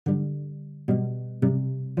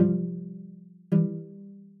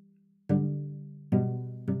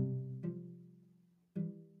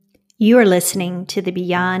You are listening to the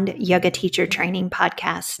Beyond Yoga Teacher Training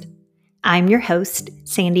podcast. I'm your host,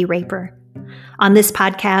 Sandy Raper. On this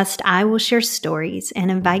podcast, I will share stories and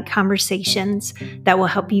invite conversations that will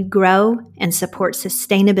help you grow and support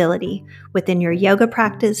sustainability within your yoga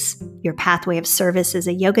practice, your pathway of service as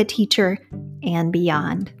a yoga teacher, and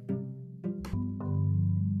beyond.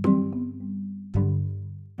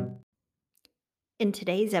 In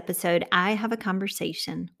today's episode, I have a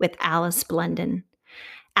conversation with Alice Blunden.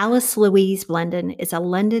 Alice Louise Blunden is a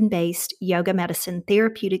London-based yoga medicine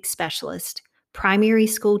therapeutic specialist, primary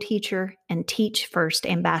school teacher, and Teach First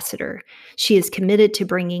ambassador. She is committed to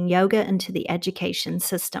bringing yoga into the education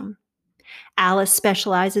system. Alice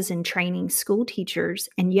specializes in training school teachers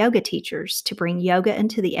and yoga teachers to bring yoga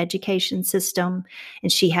into the education system,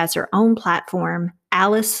 and she has her own platform,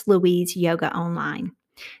 Alice Louise Yoga Online,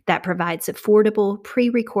 that provides affordable,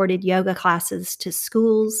 pre-recorded yoga classes to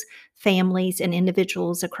schools, families, and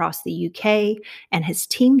individuals across the UK, and has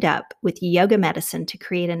teamed up with Yoga Medicine to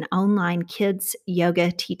create an online kids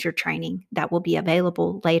yoga teacher training that will be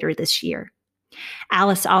available later this year.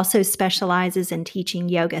 Alice also specializes in teaching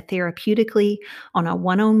yoga therapeutically on a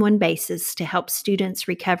one-on-one basis to help students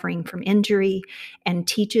recovering from injury and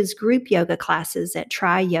teaches group yoga classes at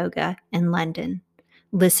Try Yoga in London.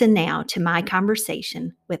 Listen now to my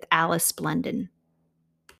conversation with Alice Blunden.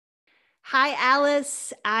 Hi,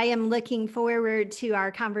 Alice. I am looking forward to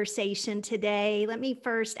our conversation today. Let me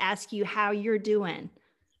first ask you how you're doing.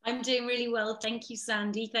 I'm doing really well. Thank you,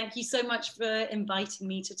 Sandy. Thank you so much for inviting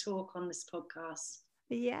me to talk on this podcast.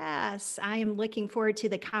 Yes, I am looking forward to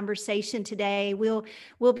the conversation today. We'll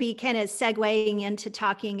be kind of segueing into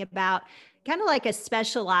talking about kind of like a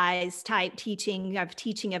specialized type teaching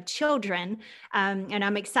of children. And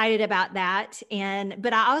I'm excited about that.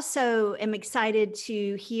 But I also am excited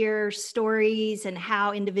to hear stories and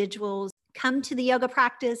how individuals come to the yoga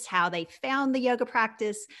practice, how they found the yoga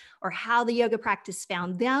practice, or how the yoga practice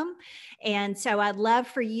found them. And so I'd love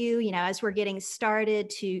for you, as we're getting started,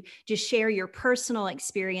 to just share your personal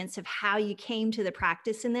experience of how you came to the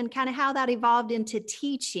practice and then kind of how that evolved into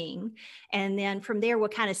teaching. And then from there, we'll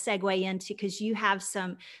kind of segue into, because you have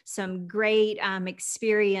some great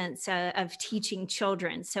experience of teaching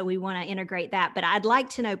children. So we want to integrate that. But I'd like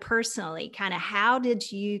to know personally, kind of how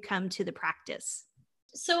did you come to the practice?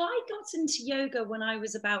 So I got into yoga when I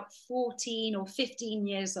was about 14 or 15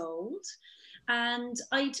 years old. And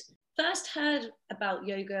I'd first heard about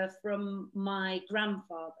yoga from my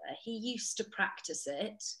grandfather. He used to practice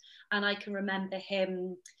it. And I can remember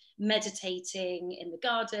him meditating in the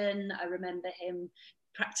garden. I remember him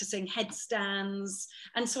practicing headstands.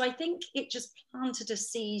 And so I think it just planted a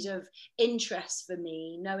seed of interest for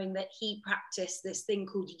me, knowing that he practiced this thing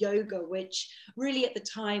called yoga, which really at the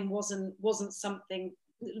time wasn't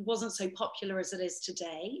so popular as it is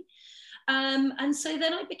today. And so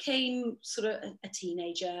then I became sort of a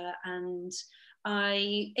teenager, and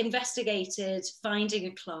I investigated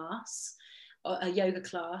finding a yoga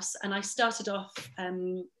class, and I started off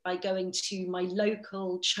by going to my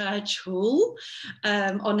local church hall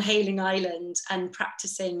on Hayling Island and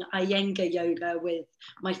practicing Iyengar yoga with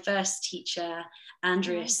my first teacher,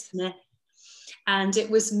 Andrea Smith. And it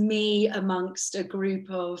was me amongst a group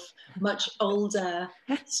of much older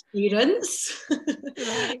students.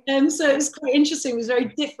 Right. So it was quite interesting. It was very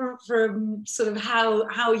different from sort of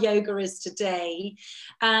how yoga is today.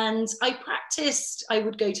 And I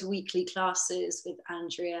would go to weekly classes with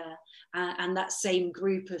Andrea and that same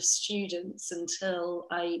group of students until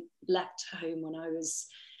I left home when I was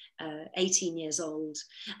 18 years old,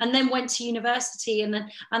 and then went to university. And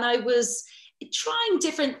I was trying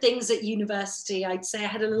different things at university. I'd say I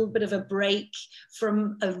had a little bit of a break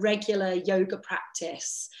from a regular yoga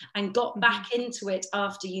practice and got back into it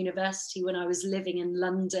after university when I was living in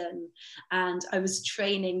London, and I was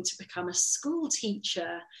training to become a school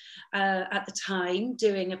teacher at the time,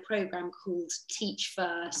 doing a program called Teach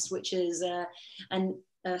First, which is a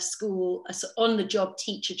on-the-job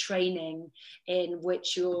teacher training in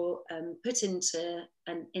which you're put into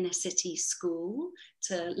an inner city school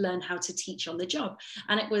to learn how to teach on the job.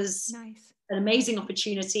 And it was nice. An amazing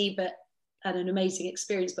opportunity, and an amazing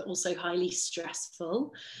experience, but also highly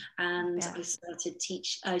stressful. And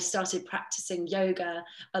I started practicing yoga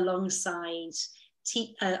alongside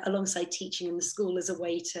teaching in the school as a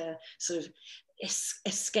way to sort of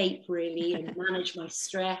escape really and manage my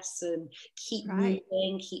stress and keep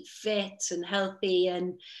moving, keep fit and healthy,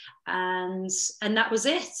 and that was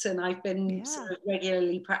it. And I've been sort of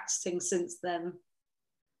regularly practicing since then.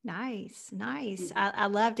 Nice. I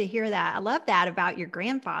love to hear that. I love that about your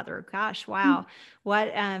grandfather. Gosh, wow. What,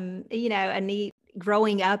 a neat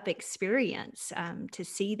growing up experience to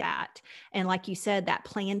see that. And like you said, that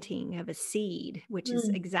planting of a seed, which is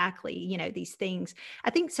Mm. exactly, these things. I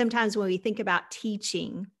think sometimes when we think about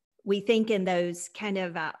teaching, we think in those kind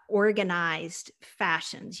of organized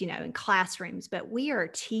fashions, in classrooms, but we are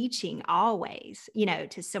teaching always,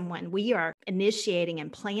 to someone. We are initiating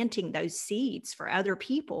and planting those seeds for other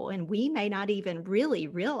people, and we may not even really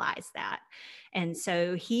realize that. And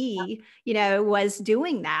so he, was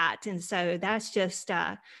doing that. And so that's just,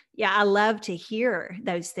 yeah, I love to hear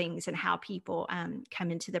those things and how people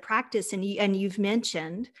come into the practice. And you've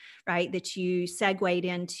mentioned, right, that you segued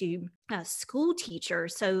into a school teacher.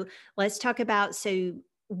 So let's talk about, so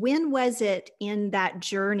when was it in that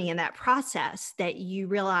journey and that process that you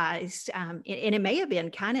realized, and it may have been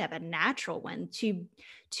kind of a natural one,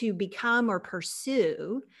 to become or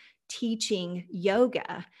pursue teaching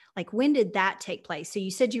yoga? Like, when did that take place? So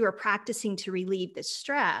you said you were practicing to relieve the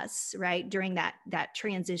stress, right, during that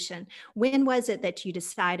transition. When was it that you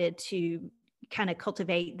decided to kind of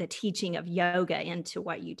cultivate the teaching of yoga into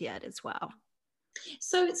what you did as well?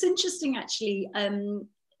 So it's interesting, actually.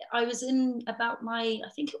 I was in about I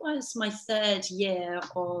think it was my third year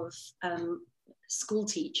of school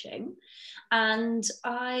teaching, and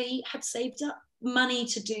I had saved up money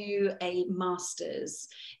to do a master's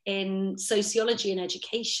in sociology and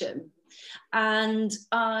education. And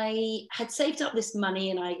I had saved up this money,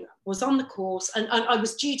 and I was on the course, and I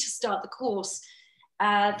was due to start the course.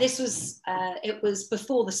 It was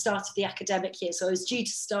before the start of the academic year, so I was due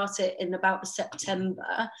to start it in about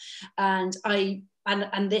September, and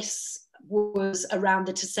this was around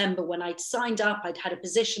the December when I'd signed up. I'd had a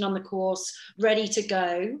position on the course ready to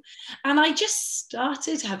go, and I just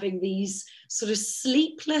started having these sort of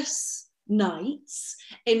sleepless nights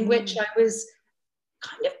in which I was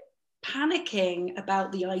kind of panicking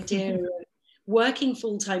about the idea of working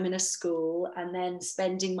full-time in a school and then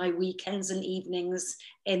spending my weekends and evenings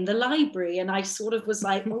in the library. And I sort of was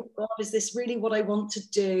like, oh God, is this really what I want to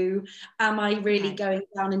do? Am I really going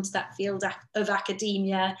down into that field of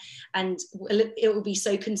academia? And it will be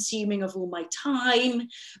so consuming of all my time.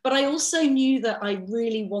 But I also knew that I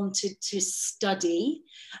really wanted to study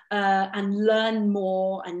and learn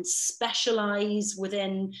more and specialize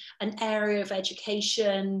within an area of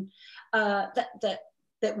education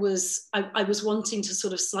that was I was wanting to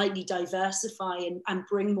sort of slightly diversify and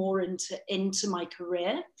bring more into my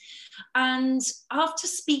career. And after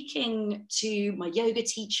speaking to my yoga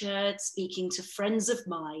teacher, speaking to friends of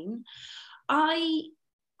mine, I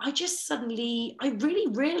just suddenly, I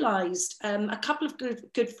really realized a couple of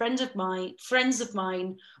good friends of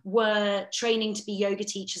mine were training to be yoga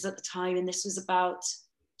teachers at the time, and this was about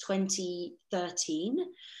 2013.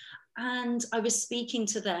 And I was speaking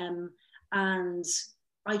to them, and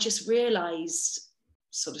I just realized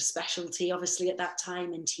sort of specialty, obviously, at that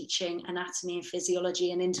time in teaching anatomy and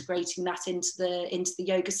physiology and integrating that into the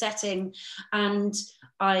yoga setting. And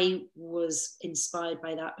I was inspired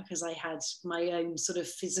by that because I had my own sort of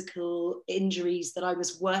physical injuries that I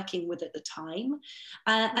was working with at the time.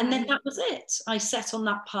 And then that was it. I set on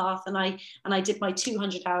that path, and I did my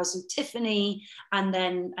 200 hours with Tiffany, and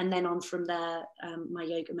then on from there, my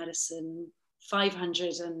yoga medicine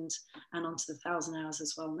 500 and onto the 1,000 hours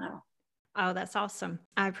as well now. Oh, that's awesome.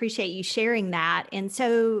 I appreciate you sharing that. And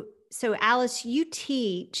so Alice, you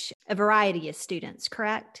teach a variety of students,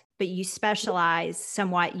 correct? But you specialize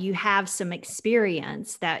somewhat. You have some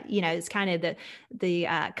experience that, is kind of the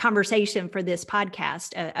conversation for this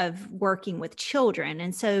podcast of working with children.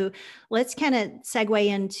 And so let's kind of segue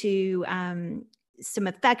into some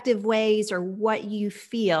effective ways, or what you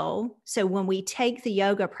feel. So when we take the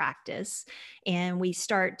yoga practice and we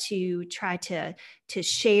start to try to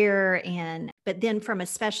share, but then from a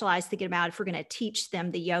specialized, thinking about if we're going to teach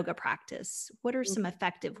them the yoga practice, what are some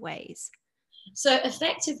effective ways? So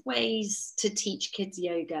effective ways to teach kids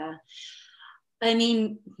yoga. I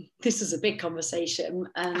mean, this is a big conversation.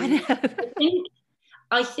 I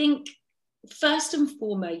think first and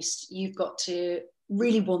foremost, you've got to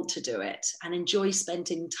really want to do it and enjoy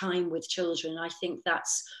spending time with children. I think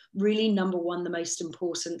that's really number one, the most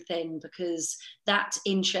important thing, because that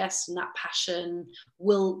interest and that passion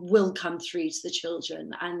will come through to the children.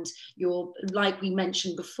 And like we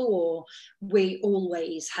mentioned before, we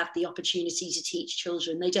always have the opportunity to teach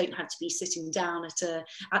children. They don't have to be sitting down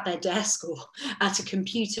at their desk or at a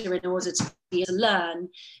computer in order to be able to learn.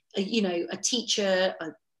 A teacher,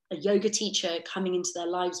 a yoga teacher coming into their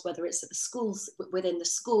lives, whether it's at the schools, within the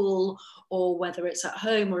school, or whether it's at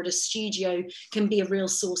home or at a studio, can be a real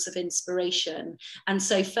source of inspiration. And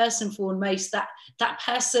so first and foremost, that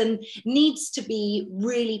person needs to be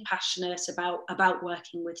really passionate about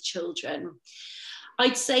working with children.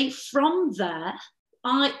 I'd say from there,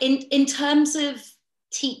 in terms of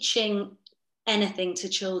teaching anything to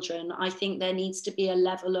children, I think there needs to be a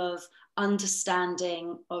level of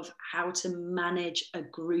understanding of how to manage a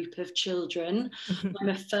group of children. I'm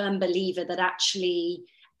a firm believer that actually,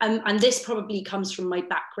 and this probably comes from my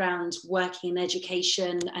background working in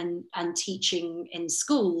education and teaching in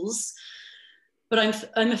schools, but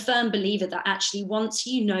I'm a firm believer that actually once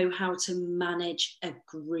you know how to manage a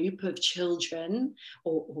group of children,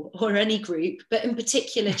 or any group, but in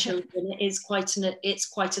particular children, it's quite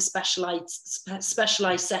a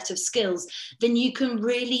specialized set of skills, then you can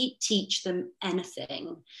really teach them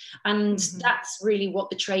anything. And that's really what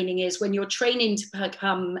the training is. When you're training to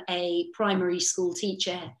become a primary school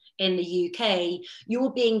teacher in the UK,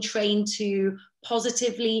 you're being trained to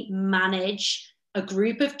positively manage a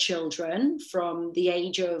group of children from the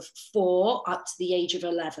age of 4 up to the age of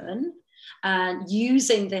 11, and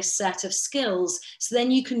using this set of skills, so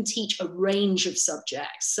then you can teach a range of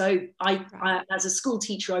subjects. So I as a school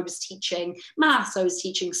teacher, I was teaching maths, I was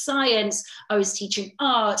teaching science, I was teaching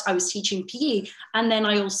art, I was teaching PE, and then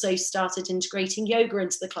I also started integrating yoga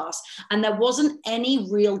into the class. And there wasn't any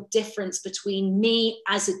real difference between me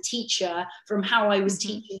as a teacher from how I was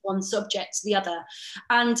teaching one subject to the other.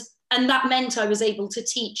 And that meant I was able to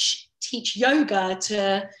teach yoga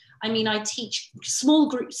to, I teach small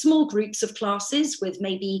groups of classes with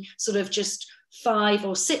maybe sort of just 5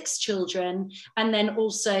 or 6 children, and then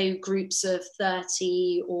also groups of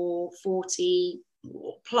 30 or 40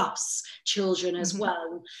 or plus children as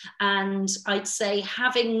well. And I'd say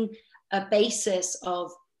having a basis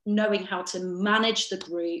of knowing how to manage the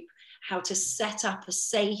group, how to set up a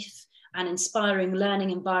safe and inspiring learning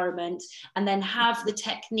environment, and then have the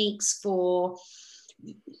techniques for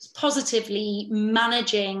positively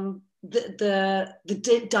managing the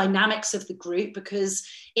dynamics of the group, because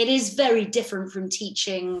it is very different from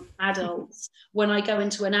teaching adults. When I go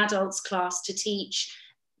into an adults class to teach,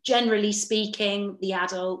 generally speaking, the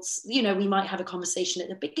adults, we might have a conversation at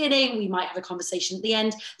the beginning, we might have a conversation at the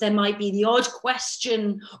end, there might be the odd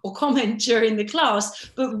question or comment during the class,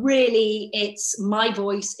 but really it's my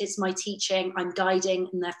voice, it's my teaching, I'm guiding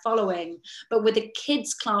and they're following. But with a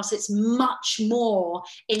kids class, it's much more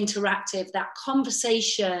interactive. That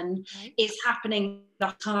conversation is happening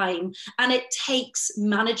that time, and it takes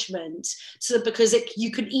management, because you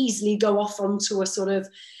could easily go off onto a sort of,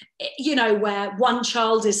 where one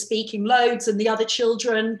child is speaking loads and the other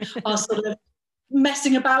children are sort of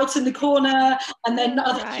messing about in the corner, and then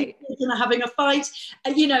other children are having a fight,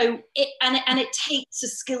 and it takes a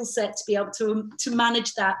skill set to be able to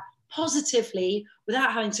manage that positively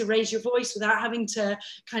without having to raise your voice, without having to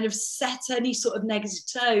kind of set any sort of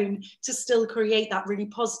negative tone, to still create that really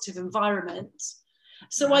positive environment.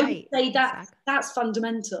 So I would say that's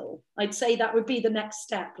fundamental. I'd say that would be the next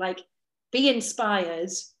step, like be inspired,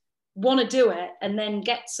 want to do it, and then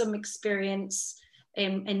get some experience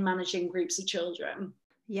in managing groups of children.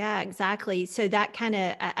 Yeah, exactly. So that kind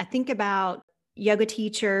of, I think about yoga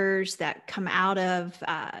teachers that come out of,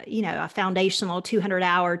 a foundational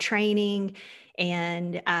 200-hour training,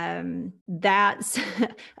 and that's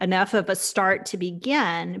enough of a start to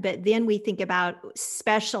begin. But then we think about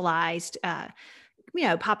specialized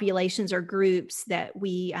populations or groups that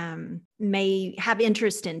we may have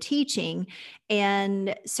interest in teaching.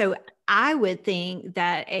 And so I would think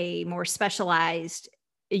that a more specialized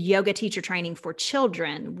yoga teacher training for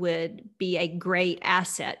children would be a great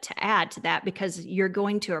asset to add to that, because you're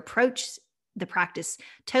going to approach the practice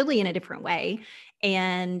totally in a different way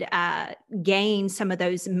and gain some of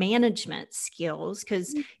those management skills.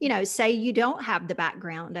 Because, say you don't have the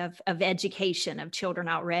background of education of children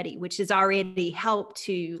already, which has already helped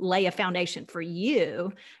to lay a foundation for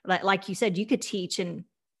you. Like you said, you could teach in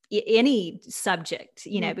any subject,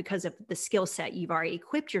 because of the skill set you've already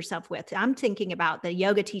equipped yourself with. I'm thinking about the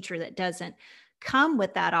yoga teacher that doesn't come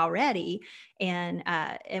with that already. And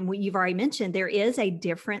what you've already mentioned, there is a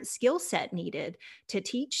different skill set needed to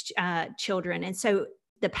teach children. And so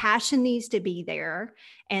the passion needs to be there.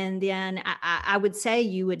 And then I would say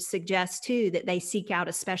you would suggest too that they seek out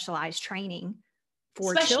a specialized training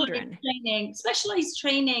for children. Specialized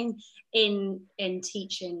training in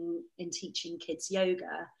teaching kids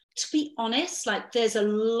yoga. To be honest, like there's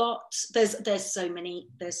so many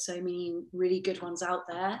really good ones out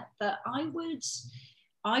there, but I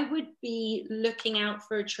would be looking out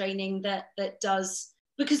for a training that does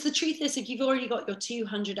Because the truth is, if you've already got your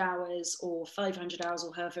 200 hours or 500 hours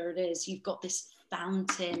or however it is, you've got this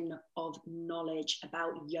fountain of knowledge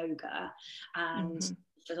about yoga and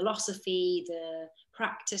Mm-hmm. philosophy, the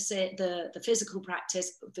practice, the physical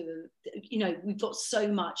practice, we've got so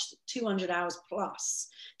much, 200 hours plus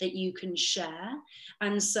that you can share.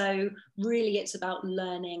 And so really it's about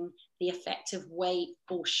learning the effective way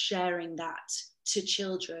or sharing that to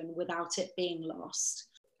children without it being lost.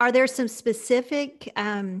 Are there some specific,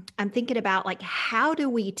 I'm thinking about like, how do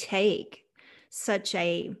we take such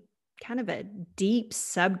a kind of a deep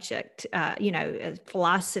subject,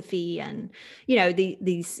 philosophy and,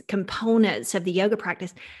 these components of the yoga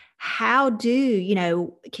practice? How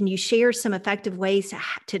can you share some effective ways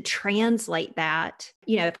to translate that?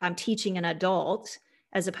 If I'm teaching an adult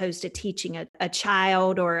as opposed to teaching a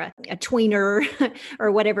child or a tweener or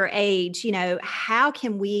whatever age, how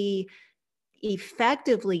can we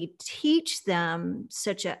effectively teach them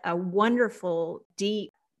such a wonderful,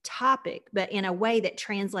 deep topic, but in a way that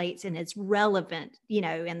translates and is relevant,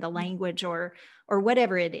 in the language or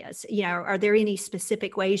whatever it is. Are there any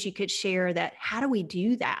specific ways you could share that? How do we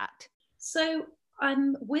do that? So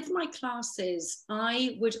with my classes,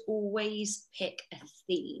 I would always pick a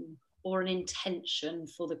theme or an intention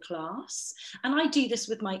for the class. And I do this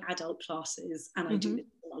with my adult classes and I do this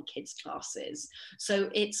with my kids' classes. So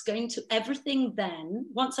it's going to everything then,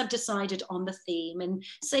 once I've decided on the theme, and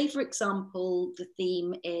say, for example, the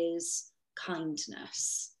theme is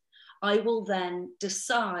kindness, I will then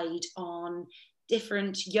decide on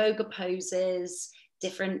different yoga poses,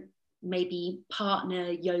 different maybe partner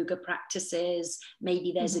yoga practices,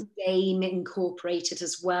 maybe there's a game incorporated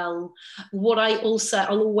as well. I'll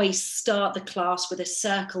always start the class with a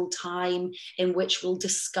circle time in which we'll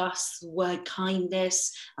discuss the word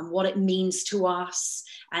kindness and what it means to us,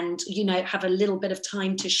 and have a little bit of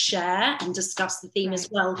time to share and discuss the theme as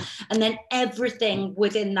well. And then everything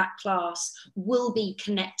within that class will be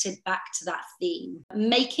connected back to that theme,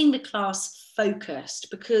 making the class focused,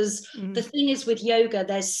 because the thing is with yoga,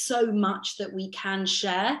 there's so much that we can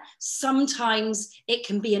share. Sometimes it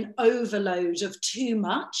can be an overload of too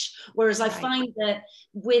much, whereas I find that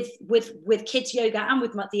with kids yoga and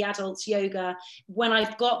with the adults yoga, when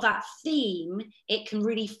I've got that theme, it can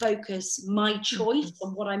really focus my choice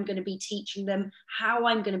on what I'm going to be teaching them, how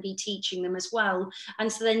I'm going to be teaching them as well.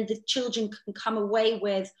 And so then the children can come away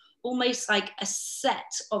with almost like a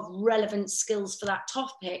set of relevant skills for that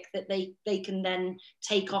topic that they can then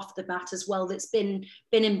take off the mat as well, that's been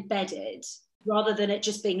embedded, rather than it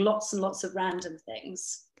just being lots and lots of random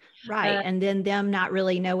things. Right. And then them not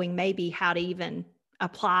really knowing maybe how to even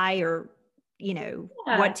apply or,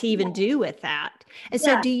 what to even do with that. And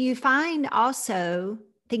so do you find also,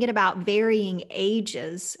 thinking about varying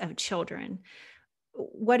ages of children,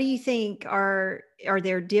 what do you think are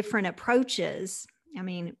there different approaches? I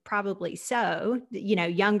mean, probably so,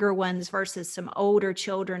 younger ones versus some older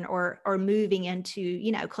children, or moving into,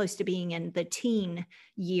 close to being in the teen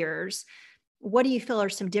years. What do you feel are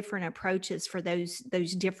some different approaches for those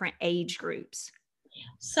different age groups?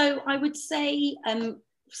 So I would say,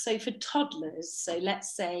 so for toddlers, so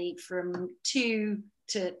let's say from 2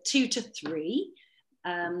 to 3,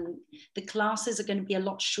 the classes are going to be a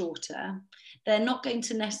lot shorter. They're not going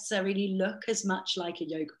to necessarily look as much like a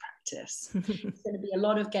yoga practice. It's going to be a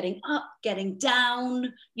lot of getting up, getting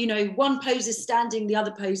down, one pose is standing, the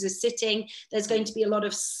other pose is sitting. There's going to be a lot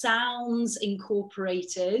of sounds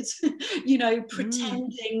incorporated,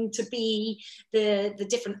 pretending to be the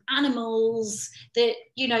different animals that,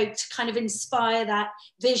 to kind of inspire that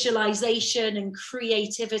visualization and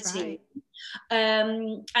creativity.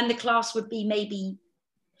 And the class would be maybe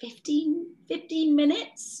 15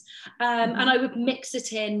 minutes, and I would mix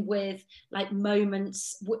it in with like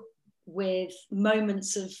moments with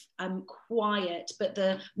moments of quiet, but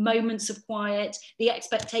the moments of quiet, the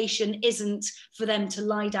expectation isn't for them to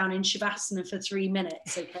lie down in Shavasana for 3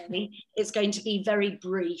 minutes, okay? It's going to be very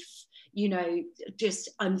brief, just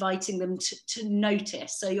inviting them to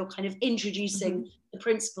notice. So you're kind of introducing the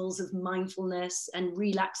principles of mindfulness and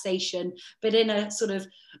relaxation, but in a sort of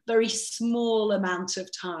very small amount of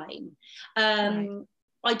time.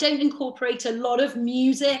 I don't incorporate a lot of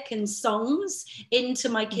music and songs into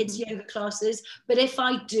my kids' yoga classes, but if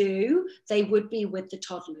I do, they would be with the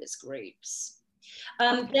toddlers groups.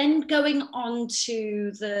 Then going on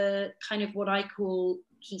to the kind of what I call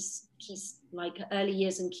key like early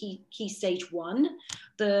years and key stage 1,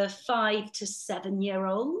 the 5 to 7 year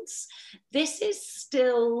olds. This is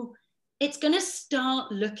still, it's going to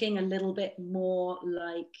start looking a little bit more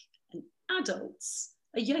like an adult's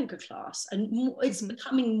a yoga class, and it's Mm-hmm.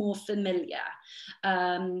 becoming more familiar.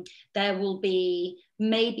 There will be,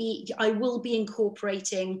 maybe I will be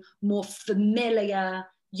incorporating more familiar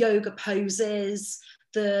yoga poses,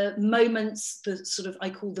 the moments, the sort of, I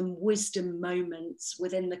call them wisdom moments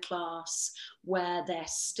within the class, where they're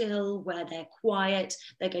still, where they're quiet.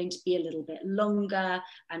 They're going to be a little bit longer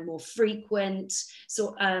and more frequent.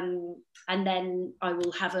 So, and then I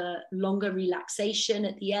will have a longer relaxation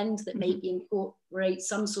at the end that maybe incorporates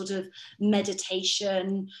some sort of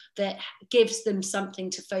meditation that gives them something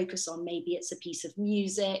to focus on. Maybe it's a piece of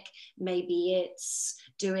music, maybe it's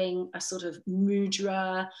doing a sort of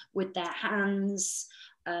mudra with their hands.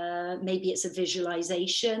 Maybe it's a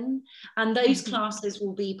visualization, and those classes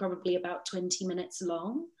will be probably about 20 minutes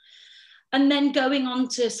long. And then going on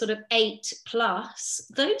to sort of 8+,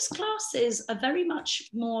 those classes are very much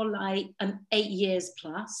more like 8 years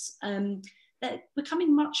plus. They're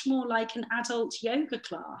becoming much more like an adult yoga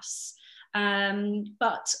class.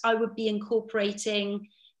 But I would be incorporating,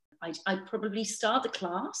 I'd probably start the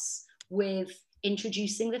class with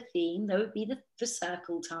introducing the theme. That would be the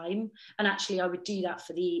circle time, and actually I would do that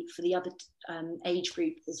for the other age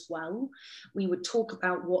group as well. We would talk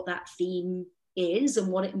about what that theme is and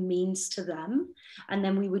what it means to them, and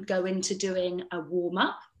then we would go into doing a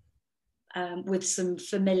warm-up with some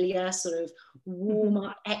familiar sort of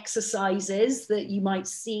warm-up exercises that you might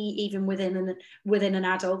see even within an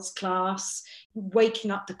adult's class, waking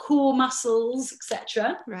up the core muscles,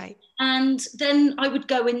 etc. Right. And then I would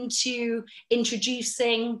go into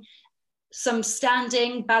introducing some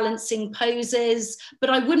standing, balancing poses, but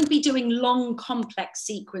I wouldn't be doing long, complex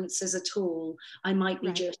sequences at all. I might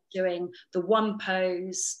be just doing the one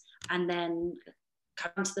pose and then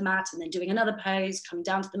come to the mat, and then doing another pose, coming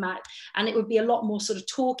down to the mat. And it would be a lot more sort of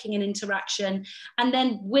talking and interaction. And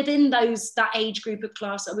then within that age group of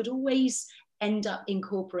class, I would always end up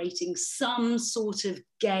incorporating some sort of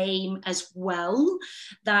game as well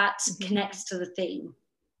that connects to the theme.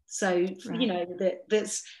 So,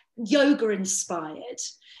 that's yoga inspired.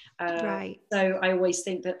 So I always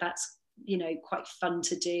think that that's, quite fun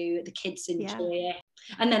to do. The kids enjoy it.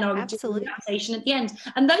 And then I would do relaxation at the end.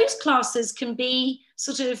 And those classes can be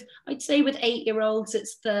sort of, I'd say with 8-year-olds,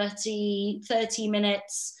 it's 30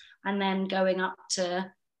 minutes, and then going up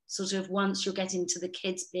to sort of, once you're getting to the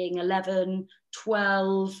kids being 11,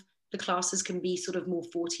 12, the classes can be sort of more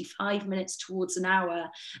 45 minutes towards an hour.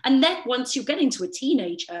 And then once you're getting to a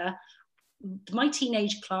teenager, my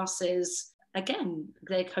teenage classes, again,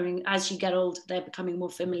 they're coming, as you get older, they're becoming more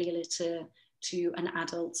familiar to an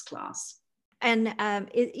adult's class. And,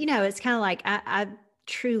 it's kind of like, I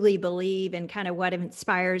truly believe in kind of what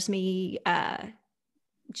inspires me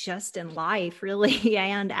just in life, really,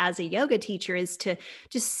 and as a yoga teacher, is to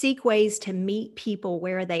just seek ways to meet people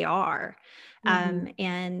where they are.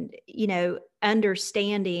 And,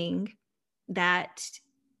 understanding that,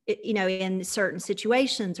 in certain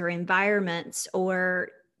situations or environments or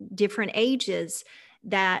different ages,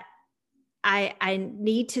 that I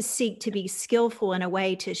need to seek to be skillful in a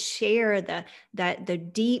way to share the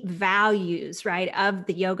deep values, right, of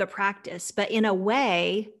the yoga practice, but in a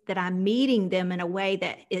way that I'm meeting them in a way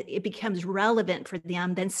that it becomes relevant for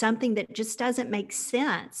them than something that just doesn't make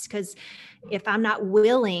sense. Because if I'm not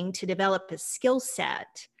willing to develop a skill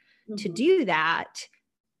set to do that,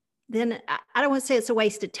 then I don't want to say it's a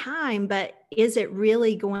waste of time, but is it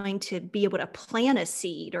really going to be able to plant a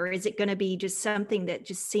seed, or is it going to be just something that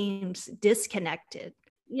just seems disconnected?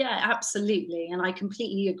 Yeah, absolutely. And I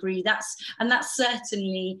completely agree. That's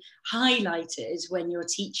certainly highlighted when you're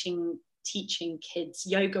teaching kids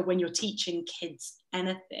yoga, when you're teaching kids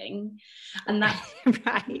anything. And that's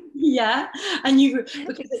right. Yeah. And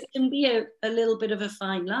because it can be a little bit of a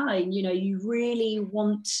fine line, you really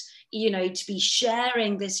want, to be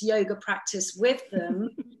sharing this yoga practice with them.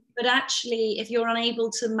 But actually, if you're unable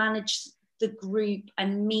to manage the group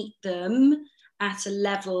and meet them at a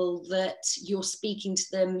level that you're speaking to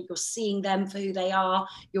them, you're seeing them for who they are,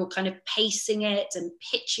 you're kind of pacing it and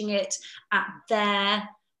pitching it at their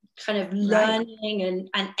kind of learning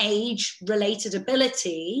and age related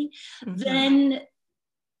ability, then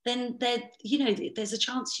there's a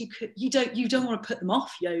chance you don't want to put them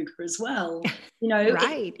off yoga as well.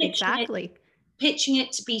 Right, exactly. Pitching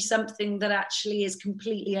it to be something that actually is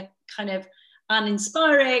completely kind of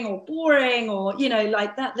uninspiring or boring or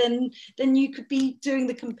like that, then you could be doing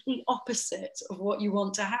the complete opposite of what you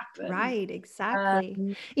want to happen. Right,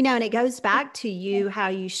 exactly. And it goes back to how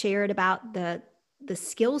you shared about the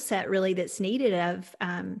skill set really that's needed of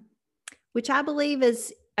which I believe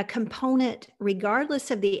is a component regardless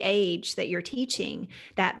of the age that you're teaching,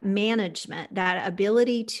 that management, that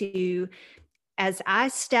ability to as I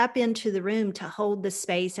step into the room to hold the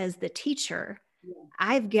space as the teacher, Yeah.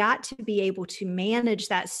 I've got to be able to manage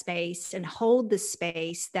that space and hold the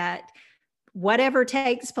space that whatever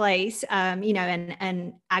takes place,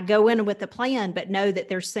 and I go in with a plan, but know that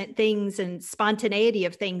there's things and spontaneity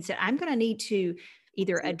of things that I'm going to need to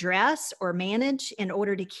either address or manage in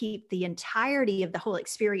order to keep the entirety of the whole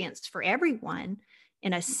experience for everyone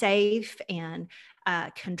in a safe and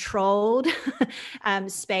controlled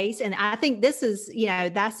space. And I think this is,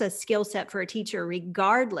 that's a skill set for a teacher,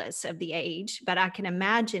 regardless of the age. But I can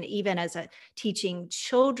imagine even as a teaching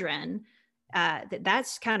children,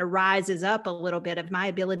 that's kind of rises up a little bit of my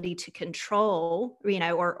ability to control,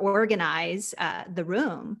 or organize the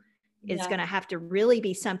room is going to have to really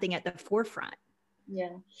be something at the forefront.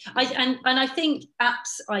 Yeah, I think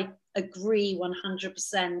I agree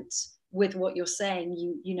 100% with what you're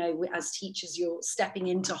saying. You know, as teachers, you're stepping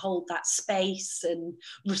in to hold that space and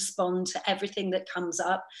respond to everything that comes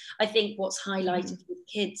up. I think what's highlighted with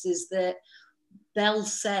kids is that they'll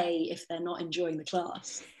say if they're not enjoying the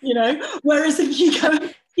class, whereas if you go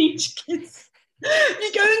and teach kids,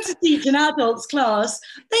 you go in to teach an adult's class,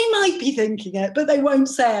 they might be thinking it, but they won't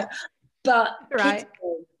say it. But right.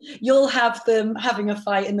 You'll have them having a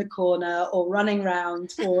fight in the corner or running around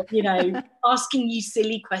or, asking you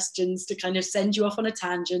silly questions to kind of send you off on a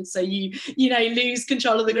tangent. So you lose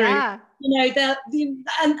control of the group. Yeah.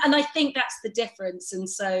 And I think that's the difference. And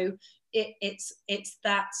so it's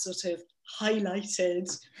that sort of highlighted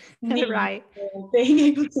need right. for being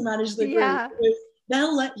able to manage the group. Yeah.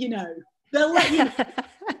 They'll let you know. They'll let you know.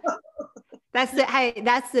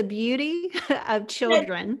 That's the beauty of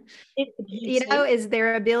children, is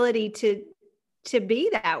their ability to be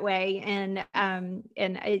that way. And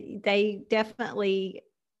they definitely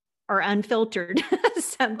are unfiltered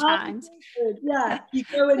sometimes. Yeah. You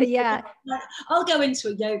go in. Yeah. I'll go into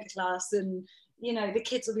a yoga class and, the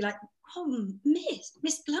kids will be like, "Oh,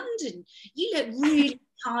 Miss Blunden, you look really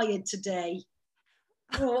tired today."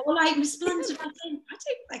 Or like, "Miss Blunden, I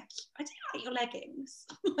don't like your leggings."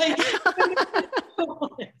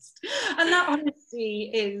 Honest. And that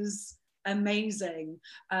honesty is amazing.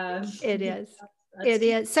 It is. It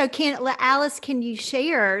is. So Alice, can you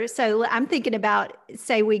share? So I'm thinking about,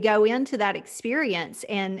 say we go into that experience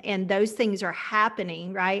and those things are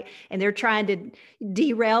happening, right? And they're trying to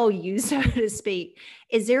derail you, so to speak.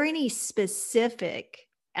 Is there any specific,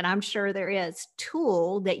 and I'm sure there is,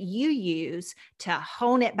 tool that you use to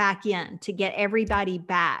hone it back in, to get everybody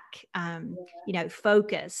back,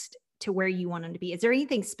 focused to where you want them to be? Is there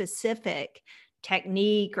anything specific,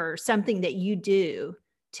 technique or something that you do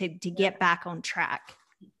to get back on track?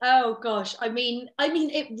 Oh gosh, I mean,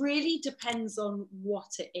 it really depends on what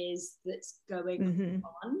it is that's going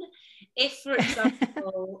on. If, for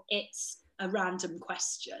example, it's a random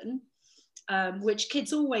question, which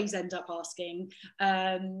kids always end up asking,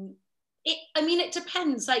 it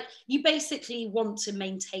depends. Like, you basically want to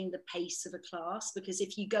maintain the pace of a class, because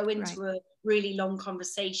if you go into a really long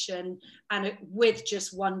conversation and with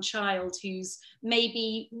just one child who's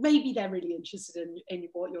maybe they're really interested in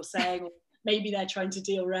what you're saying, or maybe they're trying to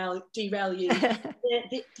derail you,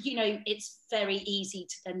 it's very easy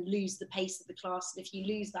to then lose the pace of the class. And if you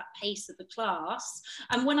lose that pace of the class,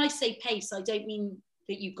 and when I say pace, I don't mean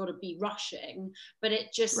that you've got to be rushing, but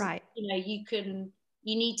it just,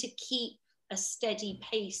 you need to keep a steady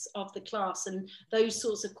pace of the class, and those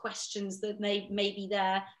sorts of questions that may be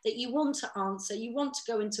there that you want to answer, you want to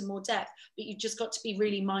go into more depth, but you've just got to be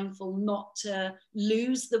really mindful not to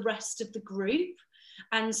lose the rest of the group.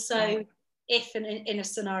 And so if in a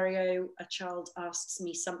scenario, a child asks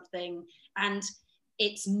me something and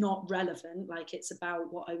it's not relevant, like it's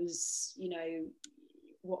about what I was,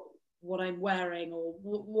 what I'm wearing or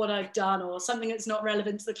what I've done, or something that's not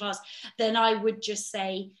relevant to the class, then I would just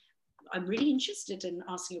say, "I'm really interested in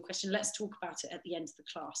asking you a question. Let's talk about it at the end of the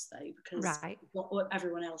class, though, because we've got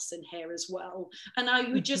everyone else in here as well." And I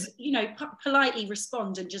would just, politely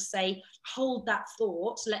respond and just say, "Hold that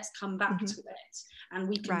thought. Let's come back to it." And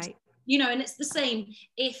we can, and it's the same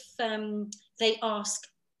if they ask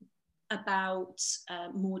about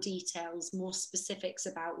more details, more specifics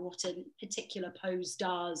about what a particular pose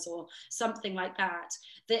does or something like that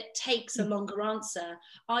takes a longer answer.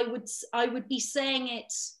 I would be saying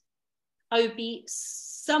it, I would be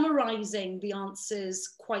summarizing the answers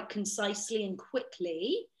quite concisely and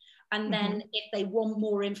quickly. And then if they want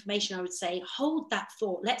more information, I would say, "Hold that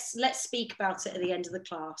thought. Let's speak about it at the end of the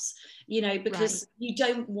class," because you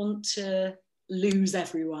don't want to lose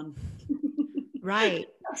everyone. Right.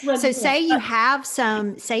 So say you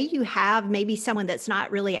have maybe someone that's not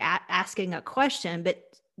really asking a question, but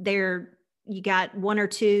they're you got one or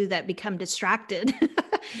two that become distracted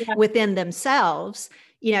Yeah. within themselves,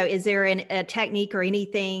 is there a technique or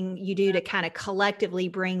anything you do to kind of collectively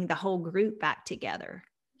bring the whole group back together?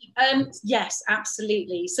 Yes,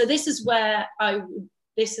 absolutely. So this is where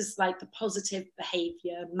this is like the positive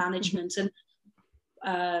behavior management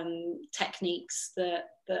and techniques that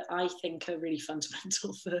I think are really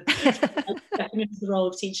fundamental for the role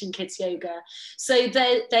of teaching kids yoga. So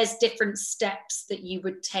there's different steps that you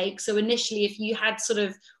would take. So initially, if you had sort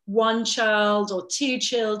of one child or two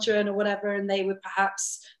children or whatever, and they were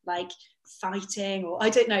perhaps like fighting or I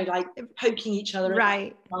don't know, like poking each other,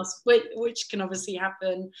 right? Which can obviously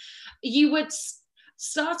happen. You would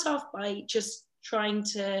start off by just trying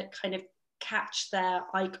to kind of catch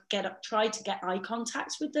try to get eye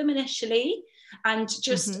contact with them initially, and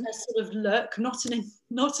just a sort of look, not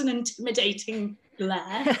an intimidating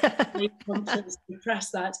glare. They want to suppress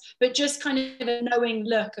that, but just kind of a knowing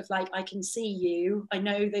look of like, I can see you, I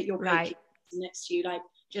know that you're right next to you, like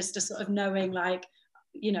just a sort of knowing, like,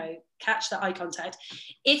 catch that eye contact.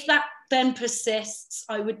 If that then persists,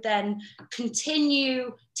 I would then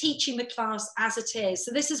continue teaching the class as it is.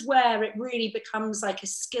 So this is where it really becomes like a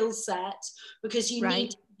skill set, because you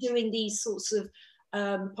need to be doing these sorts of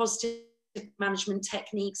positive management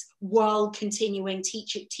techniques while continuing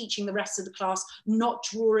teaching the rest of the class, not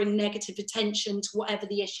drawing negative attention to whatever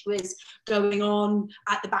the issue is going on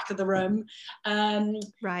at the back of the room.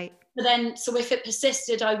 Right. But then, so if it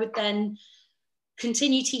persisted, I would then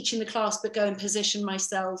continue teaching the class, but go and position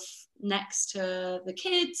myself next to the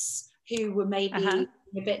kids who were maybe a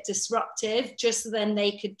bit disruptive, just so then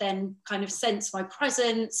they could then kind of sense my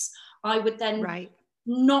presence. I would then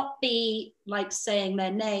not be like saying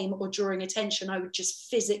their name or drawing attention. I would just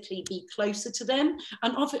physically be closer to them.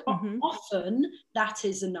 And often that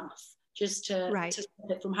is enough just to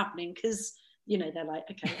stop it from happening, because, they're like,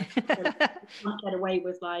 okay, I can't get away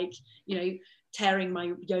with like, tearing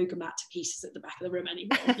my yoga mat to pieces at the back of the room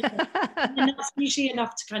anymore. And that's usually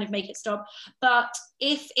enough to kind of make it stop. But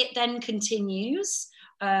if it then continues,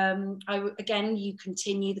 again, you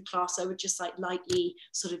continue the class, I would just like lightly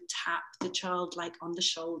sort of tap the child like on the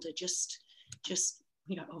shoulder, just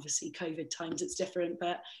obviously COVID times it's different,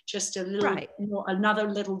 but just a little another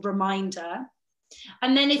little reminder.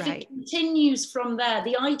 And then if it continues from there,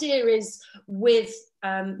 the idea is with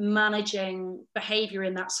managing behavior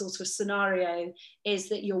in that sort of scenario is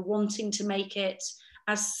that you're wanting to make it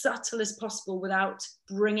as subtle as possible without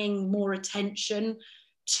bringing more attention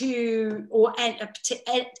to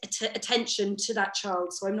attention to that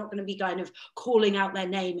child. So I'm not going to be kind of calling out their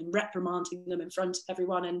name and reprimanding them in front of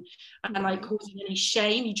everyone and like causing any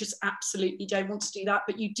shame. You just absolutely don't want to do that,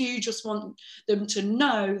 but you do just want them to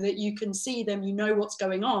know that you can see them, you know what's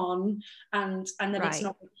going on, and that it's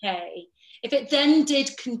not okay. If it then did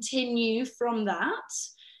continue from that,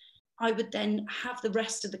 I would then have the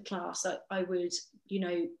rest of the class, I would,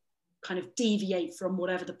 kind of deviate from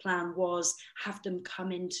whatever the plan was, have them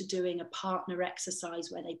come into doing a partner exercise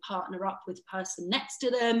where they partner up with the person next to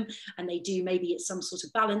them, and they do, maybe it's some sort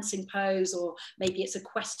of balancing pose, or maybe it's a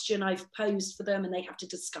question I've posed for them and they have to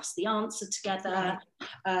discuss the answer together,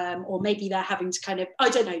 or maybe they're having to kind of, I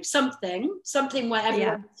don't know, something where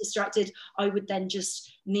everyone's distracted. I would then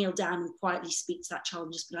just kneel down and quietly speak to that child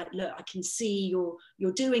and just be like, look, I can see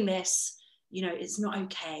you're doing this, it's not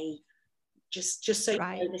okay. Just so you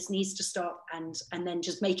know, this needs to stop, and then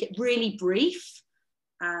just make it really brief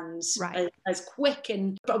and as quick,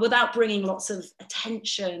 but without bringing lots of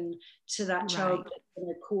attention to that child that's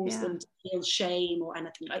going to cause them to feel shame or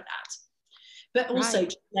anything like that. But also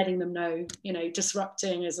just letting them know,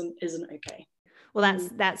 disrupting isn't okay. Well,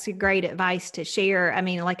 that's a great advice to share. I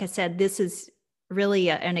mean, like I said, this is really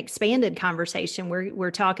an expanded conversation.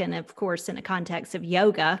 We're talking, of course, in the context of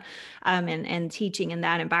yoga and teaching in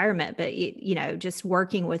that environment, but just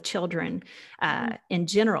working with children in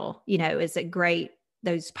general, is a great,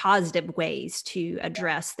 those positive ways to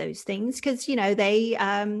address those things, because they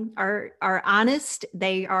are honest.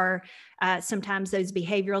 They are sometimes those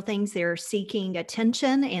behavioral things, they're seeking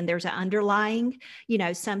attention, and there's an underlying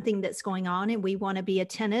something that's going on, and we want to be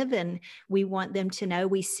attentive, and we want them to know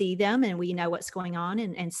we see them and we know what's going on,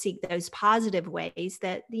 and seek those positive ways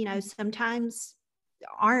that sometimes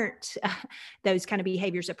aren't those kind of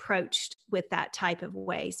behaviors approached with that type of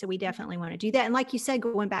way. So we definitely want to do that. And like you said,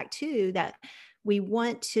 going back to that, we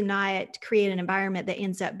want to not create an environment that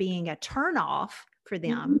ends up being a turnoff for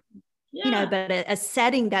them, but a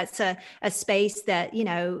setting that's a space that,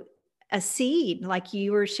 a seed, like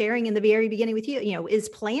you were sharing in the very beginning with you, is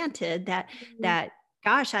planted that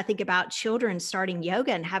gosh, I think about children starting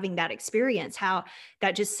yoga and having that experience, how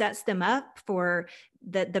that just sets them up for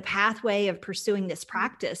the pathway of pursuing this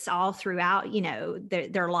practice all throughout,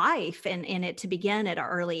 their life, and it to begin at an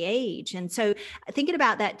early age. And so thinking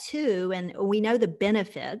about that too, and we know the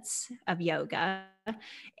benefits of yoga,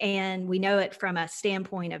 and we know it from a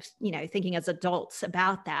standpoint of, thinking as adults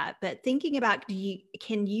about that. But thinking about,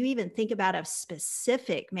 can you even think about a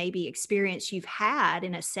specific maybe experience you've had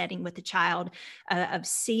in a setting with a child, of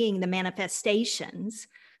seeing the manifestations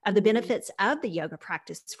of the benefits of the yoga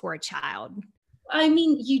practice for a child? I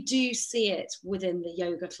mean, you do see it within the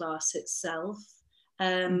yoga class itself.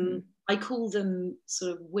 I call them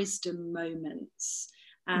sort of wisdom moments,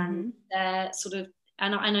 and they're sort of,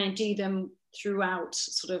 and I do them throughout,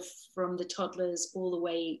 sort of from the toddlers all the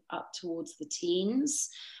way up towards the teens.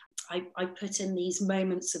 I put in these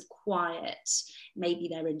moments of quiet. Maybe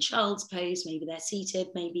they're in child's pose, maybe they're seated,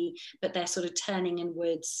 but they're sort of turning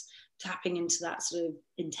inwards, tapping into that sort of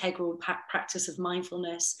integral practice of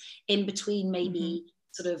mindfulness in between, maybe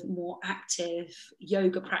sort of more active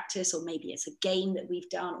yoga practice, or maybe it's a game that we've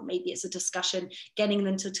done, or maybe it's a discussion, getting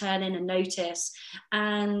them to turn in and notice.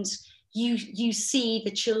 And you see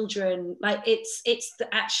the children, like it's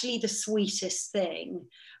actually the sweetest thing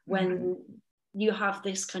when you have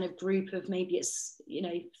this kind of group of, maybe it's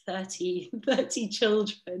 30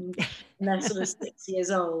 children, and they're sort of 6 years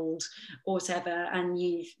old or whatever, and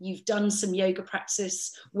you've done some yoga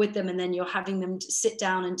practice with them, and then you're having them to sit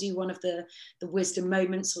down and do one of the wisdom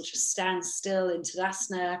moments, or just stand still in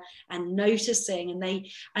Tadasana and noticing,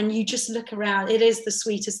 and you just look around. It is the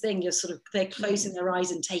sweetest thing. They're closing their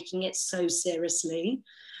eyes and taking it so seriously.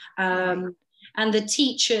 And the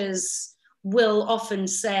teachers will often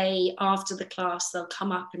say after the class, they'll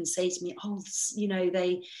come up and say to me,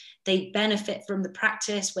 they benefit from the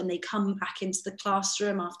practice when they come back into the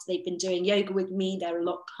classroom after they've been doing yoga with me. They're a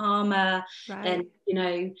lot calmer. And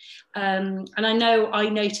I know I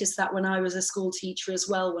noticed that when I was a school teacher as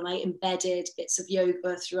well, when I embedded bits of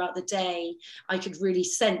yoga throughout the day, I could really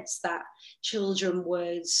sense that children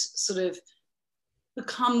would sort of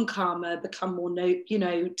become calmer, become more able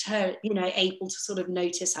to sort of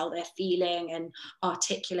notice how they're feeling and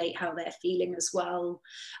articulate how they're feeling as well.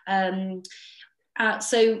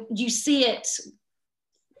 So you see it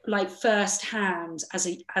like firsthand as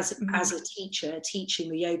a teacher teaching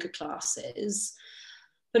the yoga classes,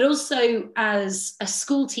 but also as a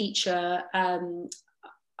school teacher.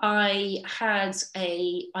 I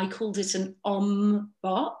called it an Om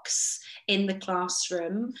box in the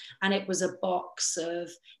classroom, and it was a box of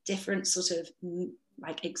different sort of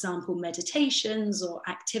like example meditations or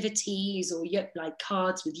activities, or like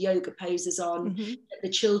cards with yoga poses on that the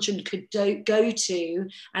children could go to,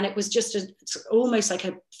 and it was just almost like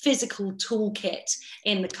a physical toolkit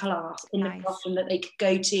in the class, in the classroom, that they could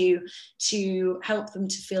go to help them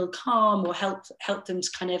to feel calm, or help them to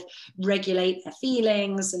kind of regulate their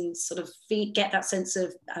feelings and sort of get that sense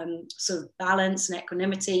of sort of balance and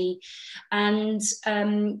equanimity. And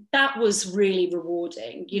that was really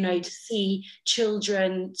rewarding, to see children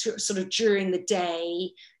sort of during the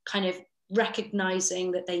day kind of recognizing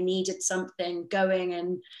that they needed something, going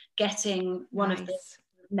and getting one of the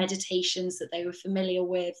meditations that they were familiar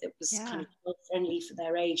with. It was kind of friendly for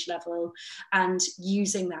their age level, and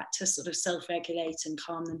using that to sort of self-regulate and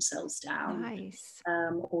calm themselves down,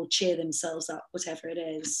 or cheer themselves up, whatever it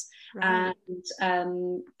is.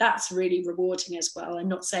 And that's really rewarding as well. I'm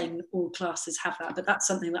not saying all classes have that, but that's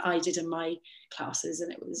something that I did in my classes, and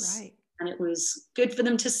it was and it was good for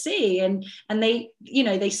them to see, and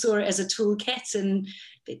they saw it as a toolkit, and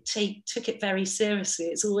they took it very seriously.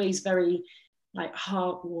 It's always very like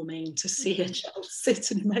heartwarming to see a child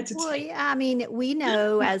sit and meditate. Well, yeah, I mean, we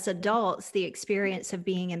know as adults the experience of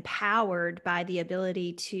being empowered by the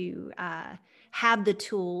ability to have the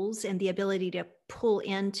tools and the ability to pull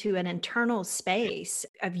into an internal space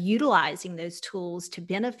of utilizing those tools to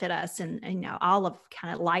benefit us in all of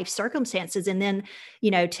kind of life circumstances. And then,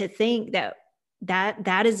 to think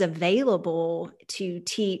that is available to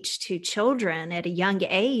teach to children at a young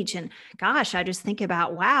age. And gosh, I just think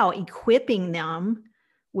about, wow, equipping them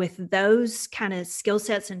with those kind of skill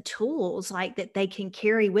sets and tools like that they can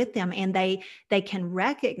carry with them, and they can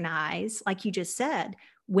recognize, like you just said,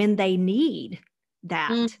 when they need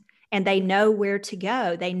that, and they know where to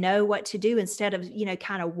go, they know what to do, instead of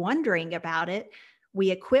kind of wondering about it.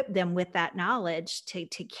 We equip them with that knowledge to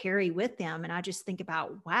carry with them. And I just think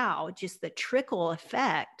about, wow, just the trickle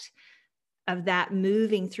effect of that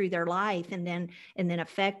moving through their life, and then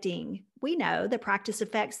affecting, we know the practice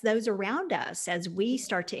affects those around us as we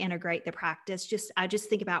start to integrate the practice. I just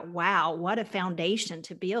think about, wow, what a foundation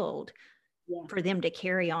to build Yeah. for them to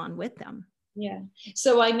carry on with them. Yeah.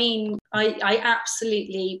 So, I mean, I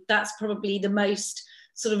absolutely, that's probably the most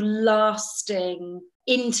sort of lasting,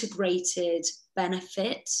 integrated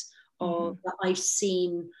benefit of that I've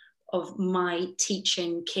seen of my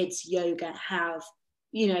teaching kids yoga have,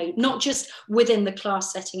 not just within the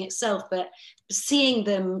class setting itself, but seeing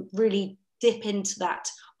them really dip into that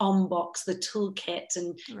on box, the toolkit,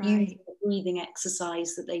 and use the breathing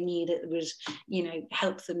exercise that they need. It would,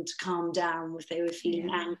 help them to calm down if they were feeling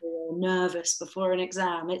angry or nervous before an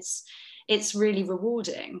exam. It's really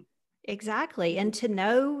rewarding. Exactly. And to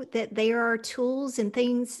know that there are tools and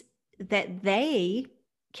things that they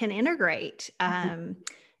can integrate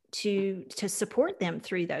to support them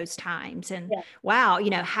through those times. And wow,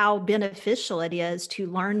 how beneficial it is to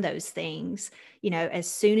learn those things, as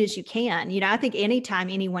soon as you can. I think anytime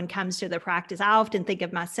anyone comes to the practice, I often think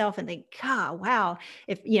of myself and think, God, wow,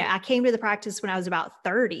 if, I came to the practice when I was about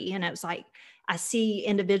 30, and it was like, I see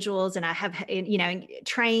individuals, and I have,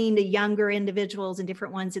 trained younger individuals and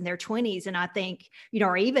different ones in their 20s. And I think,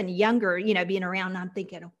 or even younger, being around, I'm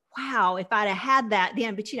thinking, wow, if I'd have had that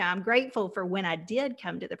then. But, I'm grateful for when I did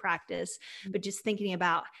come to the practice, but just thinking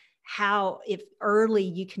about how, if early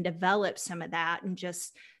you can develop some of that, and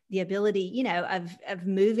just the ability, of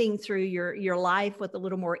moving through your life with a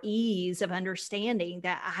little more ease, of understanding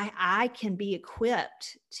that I can be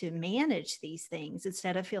equipped to manage these things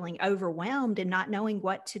instead of feeling overwhelmed and not knowing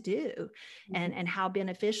what to do, and how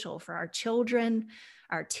beneficial for our children,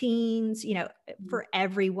 our teens, for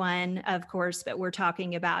everyone, of course, but we're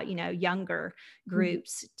talking about, younger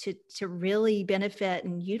groups to really benefit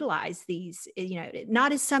and utilize these,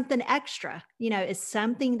 not as something extra, as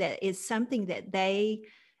something that they,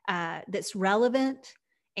 that's relevant,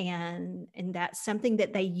 and that's something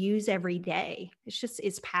that they use every day.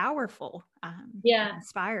 It's powerful,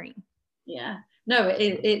 inspiring. Yeah, no,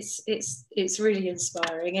 it's really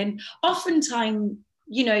inspiring. And oftentimes,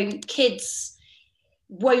 kids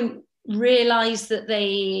won't realize that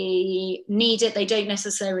they need it. They don't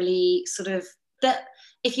necessarily sort of, that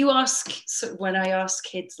if you ask, when I ask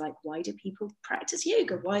kids, like, why do people practice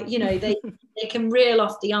yoga? Why, they can reel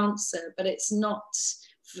off the answer, but it's not,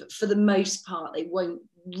 for the most part, they won't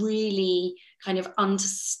really kind of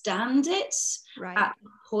understand it at the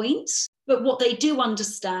point. But what they do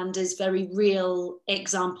understand is very real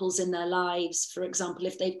examples in their lives. For example,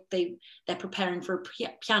 if they're preparing for a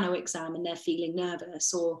piano exam and they're feeling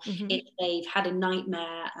nervous, or if they've had a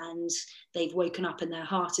nightmare and they've woken up and their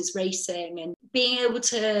heart is racing, and being able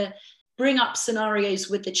to bring up scenarios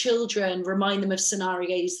with the children, remind them of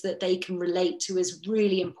scenarios that they can relate to, is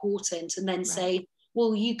really important. And then say,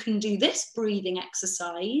 well, you can do this breathing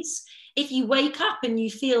exercise. If you wake up and you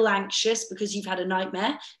feel anxious because you've had a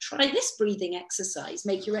nightmare, try this breathing exercise.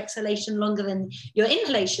 Make your exhalation longer than your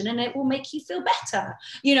inhalation, and it will make you feel better.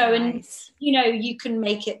 And you can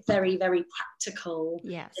make it very, very practical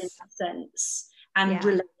in that sense, and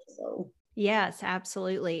relatable. Yes,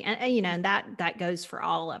 absolutely. And that goes for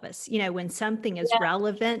all of us. When something is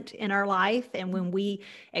relevant in our life, and when we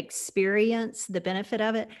experience the benefit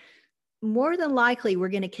of it, more than likely we're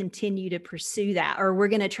going to continue to pursue that, or we're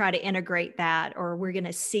going to try to integrate that, or we're going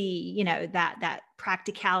to see, that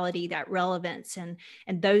practicality, that relevance. And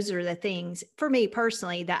those are the things, for me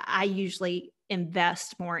personally, that I usually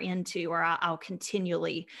invest more into, or I'll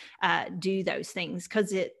continually do those things,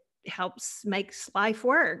 because it makes life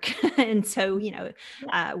work. And so,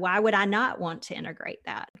 why would I not want to integrate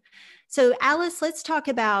that? So Alice, let's talk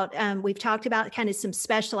about, we've talked about kind of some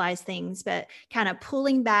specialized things, but kind of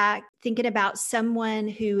pulling back, thinking about someone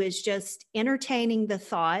who is just entertaining the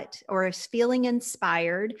thought, or is feeling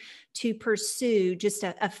inspired to pursue just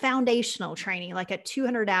a foundational training, like a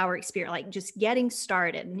 200-hour experience, like just getting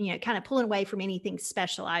started, and, kind of pulling away from anything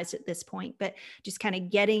specialized at this point, but just kind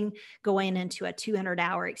of going into a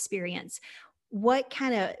 200-hour experience. What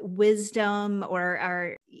kind of wisdom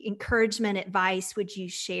or encouragement, advice would you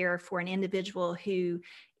share for an individual who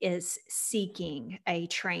is seeking a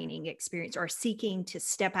training experience, or seeking to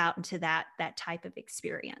step out into that type of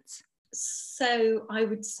experience? So I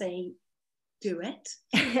would say, do it.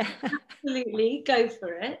 Absolutely, go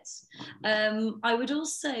for it. I would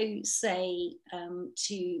also say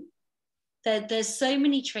there's so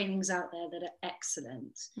many trainings out there that are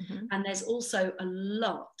excellent, and there's also a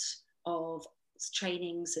lot of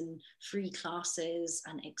trainings and free classes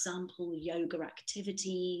and example yoga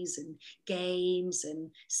activities and games and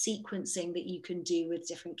sequencing that you can do with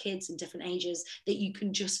different kids and different ages that you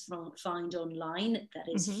can just find online that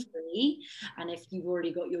is free. And if you've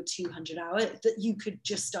already got your 200 hours, that you could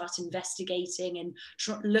just start investigating and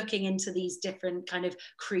looking into these different kind of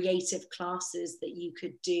creative classes that you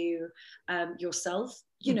could do yourself,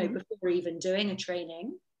 you know, before even doing a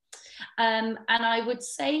training. And I would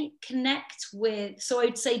say connect with, so I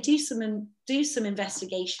would say do some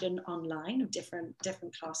investigation online of different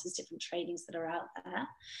classes, different trainings that are out there,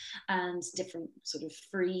 and different sort of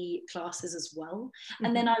free classes as well.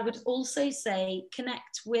 And then I would also say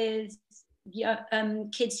connect with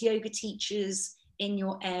kids yoga teachers in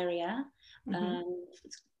your area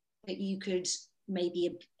that you could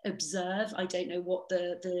maybe observe. I don't know what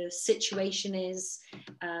the situation is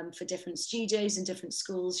for different studios and different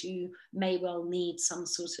schools. You may well need some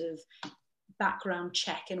sort of background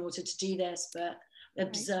check in order to do this, but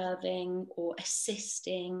observing or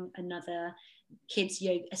assisting another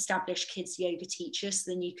established kids yoga teacher,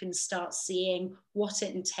 so then you can start seeing what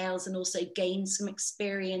it entails and also gain some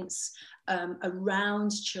experience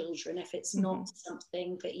around children if it's not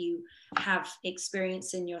something that you have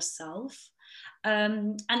experience in yourself.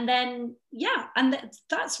 And then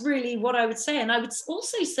that's really what I would say. And I would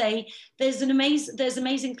also say there's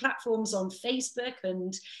amazing platforms on Facebook,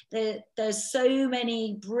 and there's so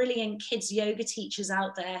many brilliant kids yoga teachers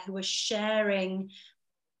out there who are sharing,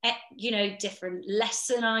 you know, different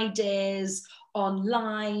lesson ideas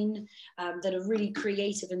online that are really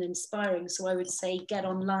creative and inspiring. So I would say get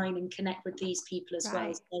online and connect with these people as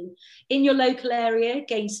well. So in your local area,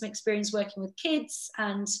 gain some experience working with kids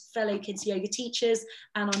and fellow kids yoga teachers,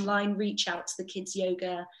 and online reach out to the kids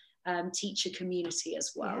yoga teacher community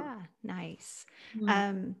as well. Yeah, nice.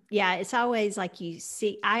 Yeah, it's always like you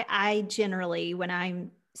see, I generally, when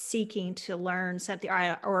I'm seeking to learn something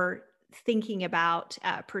or thinking about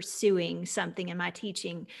pursuing something in my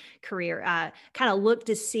teaching career, kind of look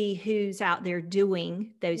to see who's out there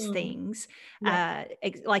doing those things.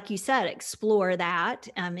 Like you said, explore that,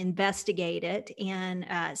 investigate it, and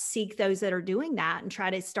seek those that are doing that, and try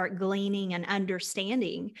to start gleaning and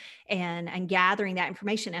understanding and gathering that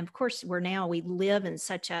information. And of course, we live in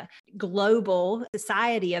such a global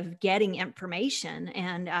society of getting information,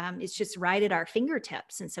 and it's just right at our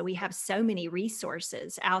fingertips. And so we have so many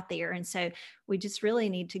resources out there. And so we just really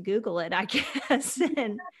need to Google it, I guess.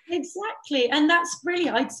 Exactly. And that's really,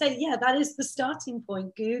 I'd say, that is the starting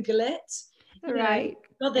point. Google it. Right.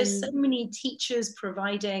 God, there's so many teachers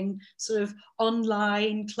providing sort of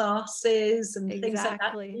online classes and things like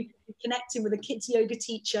that. You can be connecting with a kids yoga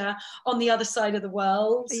teacher on the other side of the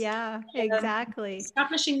world. Yeah, exactly.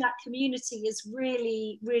 Establishing that community is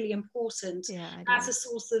really, really important as a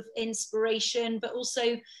source of inspiration, but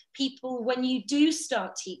also people, when you do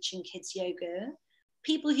start teaching kids yoga,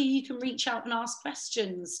 people who you can reach out and ask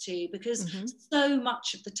questions to, because so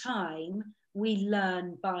much of the time we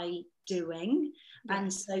learn by doing.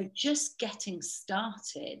 And so just getting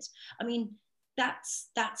started, I mean, that's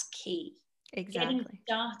key. Exactly. Getting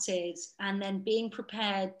started and then being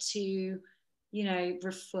prepared to, you know,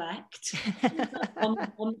 reflect on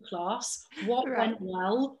the class, what went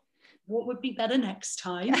well, what would be better next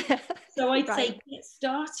time. So I'd say get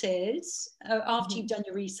started after you've done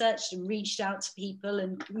your research and reached out to people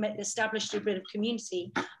and established a bit of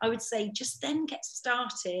community. I would say just then get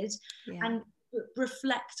started and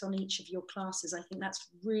reflect on each of your classes. I think that's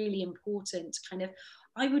really important. Kind of,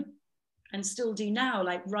 I would, and still do now,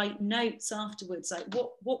 like write notes afterwards, like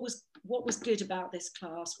what was good about this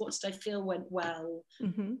class, what did I feel went well,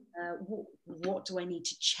 what do I need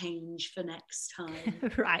to change for next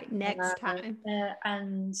time. Next time.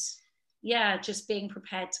 And just being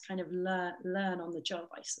prepared to kind of learn on the job,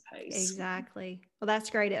 I suppose. Exactly. Well,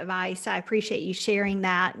 that's great advice. I appreciate you sharing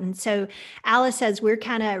that. And so, Alice, as we're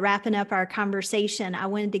kind of wrapping up our conversation, I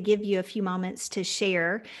wanted to give you a few moments to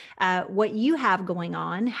share what you have going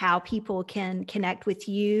on, how people can connect with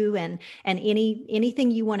you, and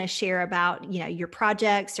anything you want to share about, you know, your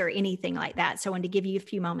projects or anything like that. So I wanted to give you a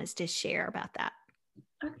few moments to share about that.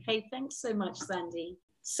 Okay, thanks so much, Sandy.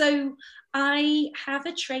 So I have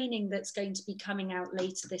a training that's going to be coming out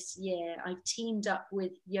later this year. I've teamed up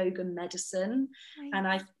with Yoga Medicine, and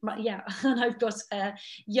I've got a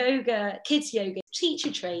kids yoga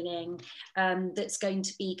teacher training that's going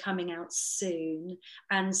to be coming out soon.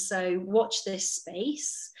 And so watch this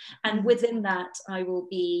space. And within that, I will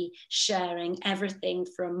be sharing everything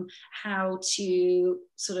from how to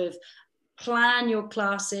sort of plan your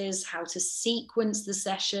classes, how to sequence the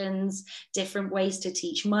sessions, different ways to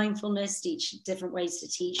teach mindfulness, different ways to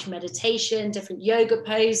teach meditation, different yoga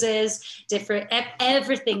poses,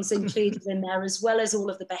 everything's included in there, as well as all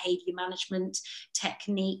of the behavior management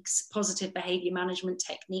techniques, positive behavior management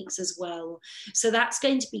techniques as well. So that's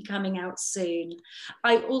going to be coming out soon.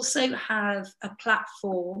 I also have a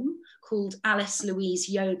platform called Alice Louise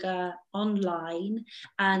Yoga Online,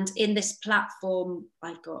 and in this platform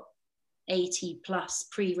I've got 80 plus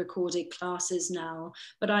pre-recorded classes now,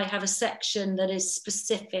 but I have a section that is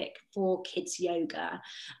specific for kids yoga.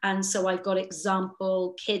 And so I've got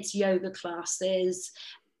example kids yoga classes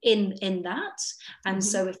in that. And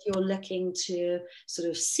so if you're looking to sort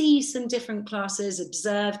of see some different classes,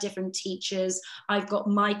 observe different teachers, I've got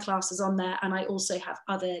my classes on there. And I also have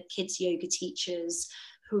other kids yoga teachers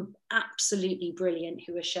who are absolutely brilliant,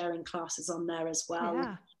 who are sharing classes on there as well.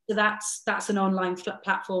 Yeah. So that's an online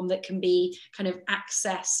platform that can be kind of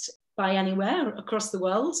accessed by anywhere across the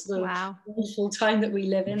world. The wonderful time that we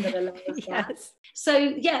live in that allows that. So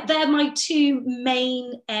yeah, they're my two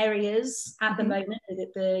main areas at the moment: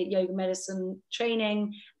 the yoga medicine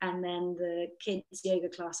training and then the kids yoga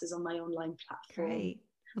classes on my online platform. Great.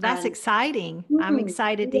 Well, that's exciting. I'm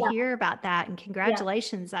excited to hear about that, and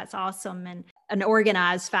congratulations. That's awesome. And an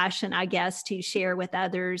organized fashion, I guess, to share with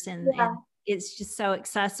others, and it's just so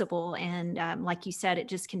accessible. And like you said, it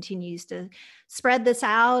just continues to spread this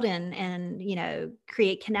out and, you know,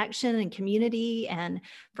 create connection and community, and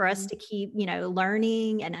for us to keep, you know,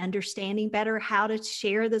 learning and understanding better how to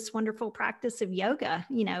share this wonderful practice of yoga,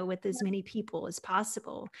 you know, with as many people as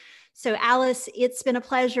possible. So Alice, it's been a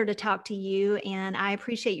pleasure to talk to you, and I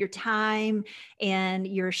appreciate your time and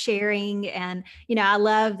your sharing. And, you know, I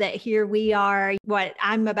love that here we are,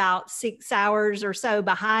 I'm about 6 hours or so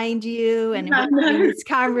behind you, and we're having this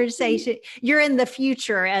conversation. You're in the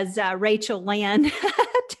future, as Rachel Land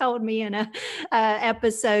told me in a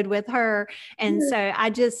episode with her. And so I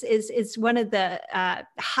just, is one of the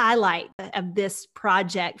highlight of this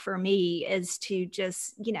project for me is to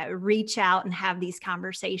just, you know, reach out and have these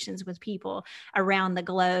conversations with people around the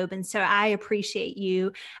globe. And so I appreciate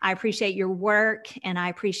you. I appreciate your work, and I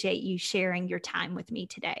appreciate you sharing your time with me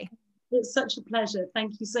today. It's such a pleasure.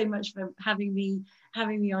 Thank you so much for having me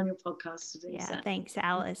on your podcast today. Yeah, thanks,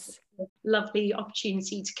 Alice. Lovely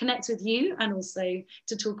opportunity to connect with you, and also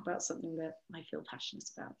to talk about something that I feel passionate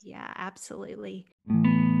about. Yeah, absolutely.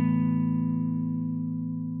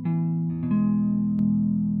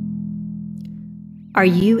 Are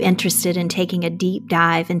you interested in taking a deep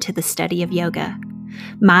dive into the study of yoga?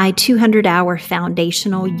 My 200-hour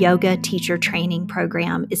foundational yoga teacher training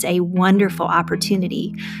program is a wonderful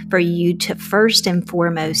opportunity for you to first and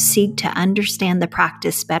foremost seek to understand the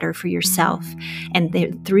practice better for yourself, and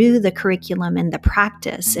through the curriculum and the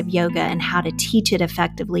practice of yoga and how to teach it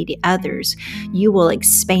effectively to others, you will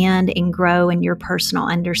expand and grow in your personal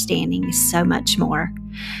understanding so much more.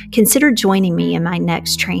 Consider joining me in my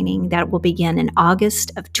next training that will begin in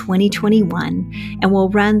August of 2021 and will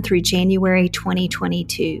run through January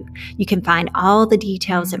 2022. You can find all the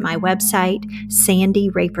details at my website,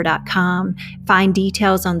 sandyraper.com. Find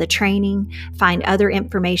details on the training, find other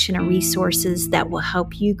information and resources that will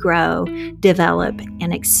help you grow, develop,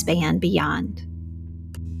 and expand beyond.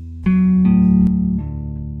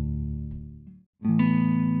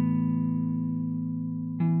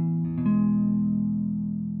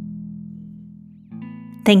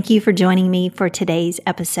 Thank you for joining me for today's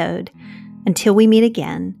episode. Until we meet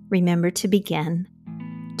again, remember to begin,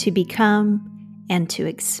 to become, and to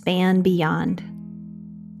expand beyond.